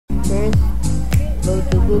First, go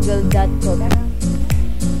to google.com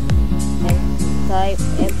and type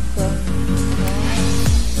epson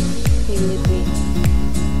Philippines.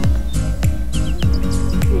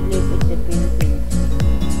 We live in the Philippines.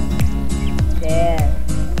 There.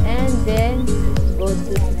 And then go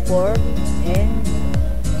to support and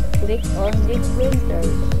click on the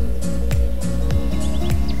printers.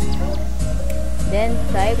 Then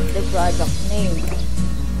type the product name.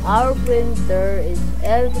 Our printer is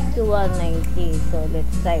l5190, so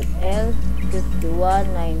let's type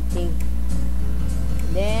l5190.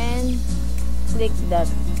 Then click that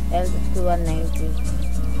l5190.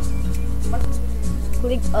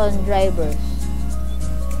 Click on drivers.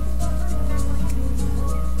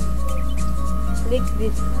 Click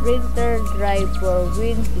this printer drive for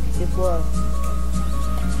Win64.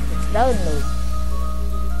 Download.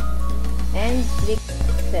 And click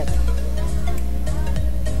accept.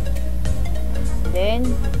 Then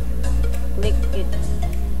click it.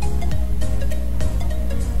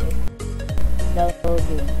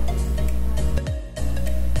 Downloading.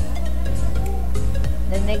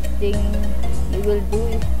 The next thing you will do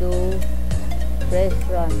is to press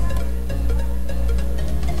run.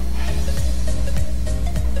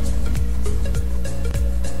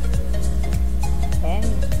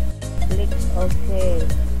 And click OK.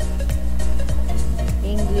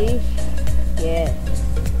 English, yes,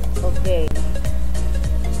 okay.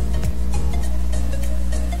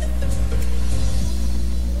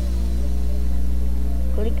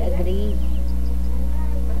 Click agree,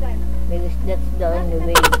 because that's the only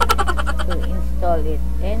way to install it,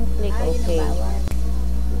 and click OK.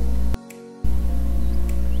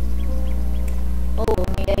 Oh,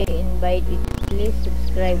 may I invite you to please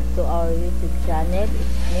subscribe to our YouTube channel.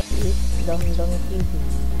 Its name is Dong Dong TV.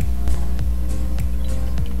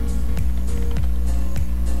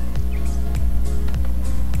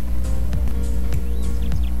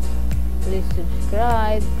 Please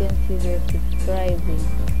subscribe, consider subscribing.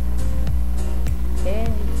 And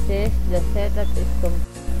it says the setup is complete.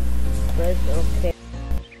 Press OK.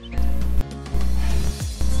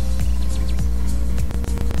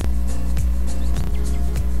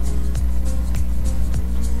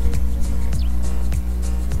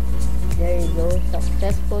 There you go,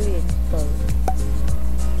 successfully installed.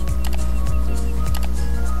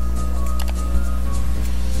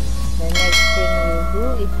 The next thing we'll do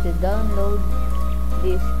is to download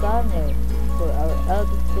the scanner for our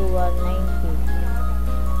l5190.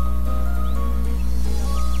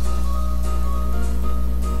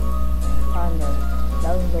 Scanner,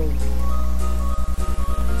 download,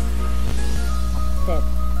 accept,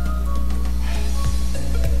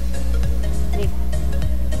 click,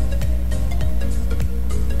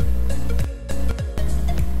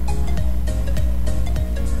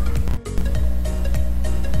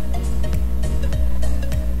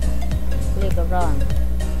 run.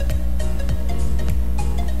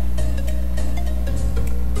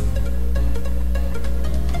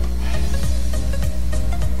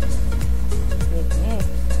 Click next.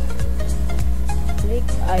 Click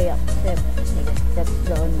I accept. That's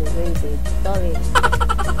the only way to install it.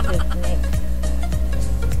 Click next.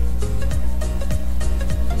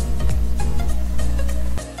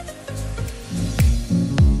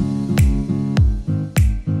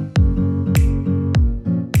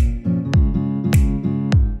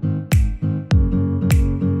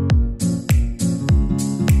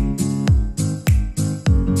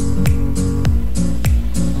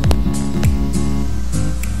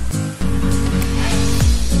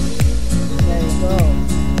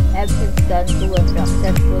 Epson scan tool was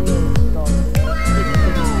successfully installed.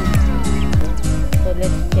 So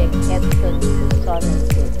let's check Epson scanner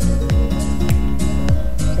tool.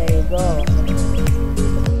 There you go.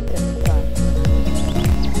 Scan.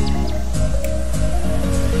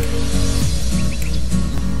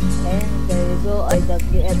 And there you go. I got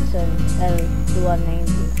the Epson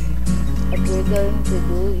l5190. What we're going to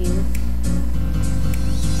do is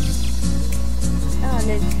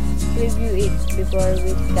let's preview it before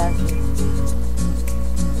we scan it.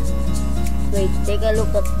 Wait, take a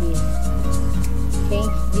look at this.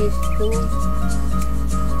 Change this to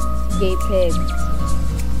JPEG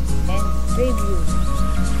and preview.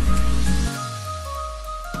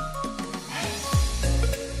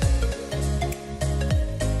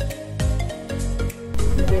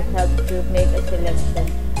 You just have to make a selection.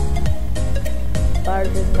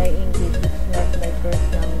 Pardon my English, it's not my first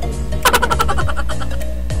language.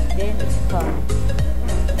 Then scan.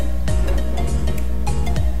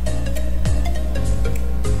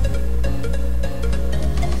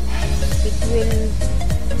 It will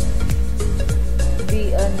be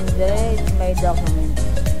on my document.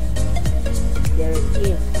 there it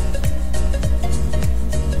is.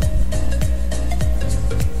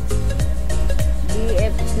 The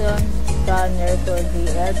epson scanner for the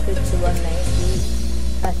l5190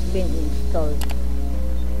 has been installed.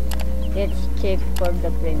 Let's check for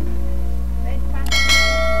the print.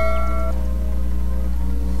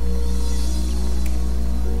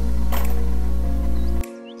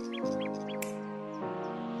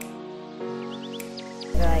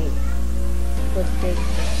 Right. Put it.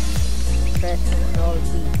 Press Ctrl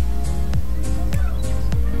V.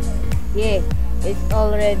 Yeah, it's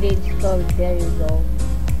already installed. There you go.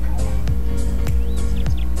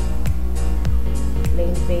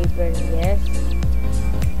 Plain paper, yes.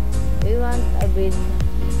 We want a bit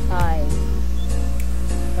high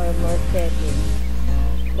for more settings.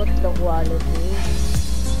 Put the quality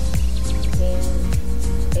in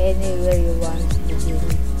anywhere you want between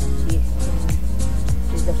this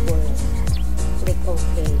to the forest. Click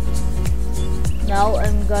OK. Now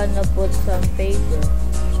I'm gonna put some paper.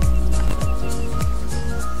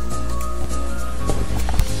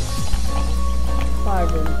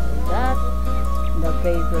 Pardon for that. The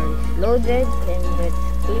paper is loaded and let's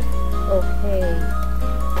click OK.